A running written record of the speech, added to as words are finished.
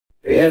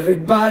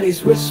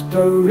Everybody's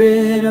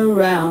whispering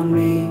around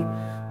me,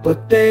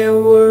 but their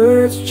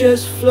words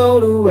just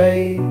float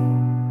away,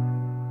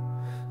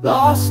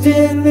 lost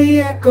in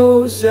the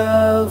echoes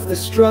of the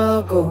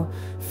struggle,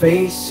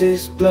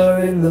 faces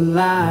blurring the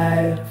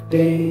light of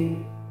day.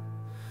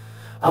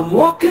 I'm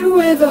walking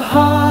where the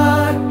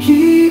heart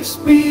keeps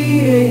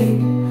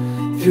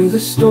beating, through the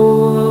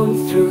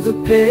storm, through the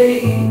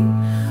pain,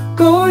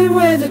 going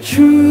where the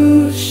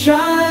truth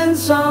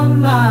shines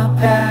on my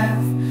path,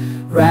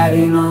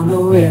 riding on the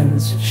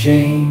winds of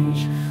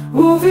change,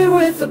 moving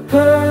with a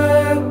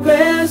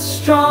purpose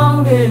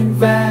strong and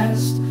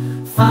vast,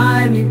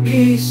 finding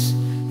peace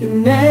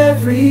in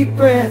every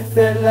breath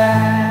that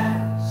lasts.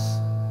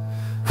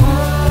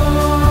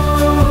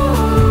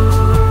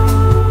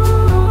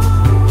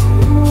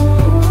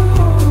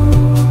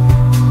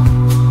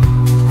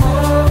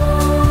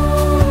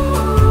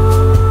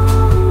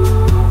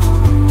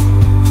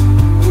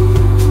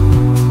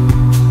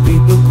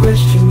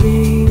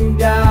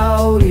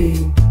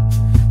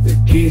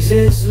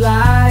 It's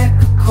like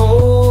a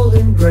cold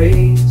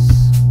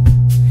embrace,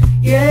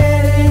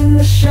 yet in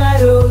the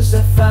shadows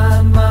I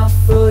find my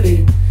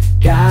footing,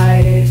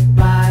 guided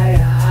by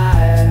a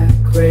higher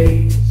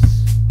grace.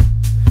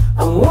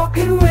 I'm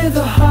walking where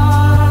the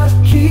heart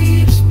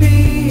keeps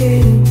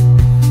beating,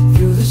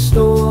 through the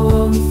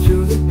storm,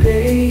 through the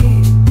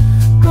pain,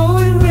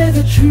 going where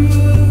the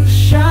truth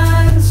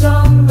shines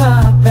on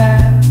my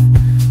path,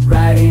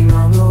 riding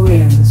on the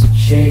winds of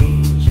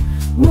change,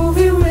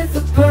 moving with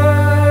the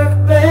purpose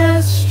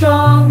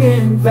strong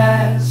and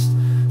vast,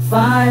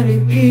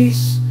 finding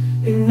peace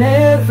in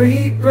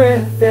every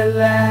breath that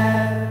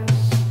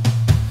lasts.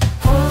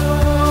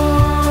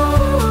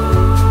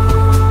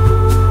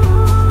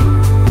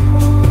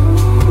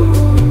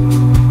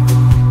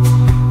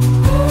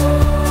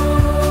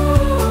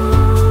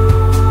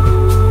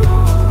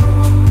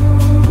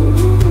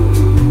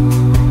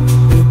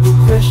 People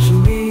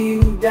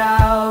questioning,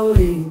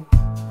 doubting,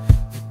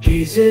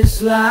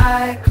 Jesus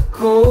like a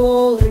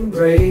cold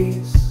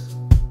embrace.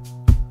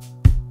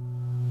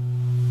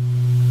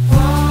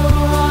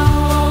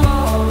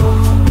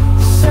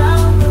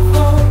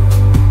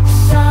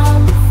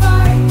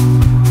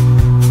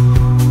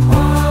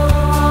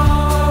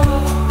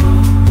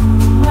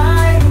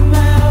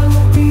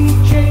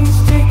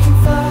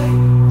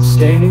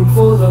 Standing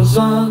for those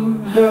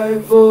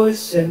unheard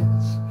voices,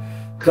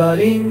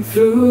 cutting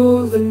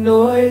through the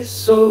noise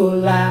so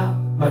loud.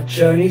 My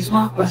journey's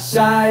marked by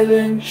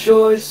silent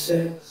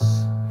choices,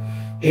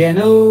 in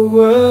a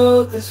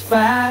world that's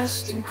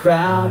fast and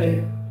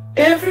crowded.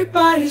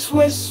 Everybody's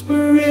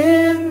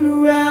whispering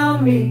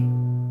around me,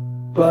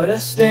 but I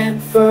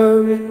stand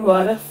firm in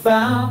what I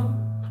found.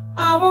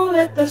 I won't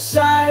let the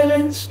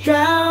silence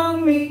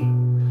drown me.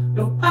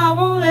 No, I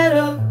won't let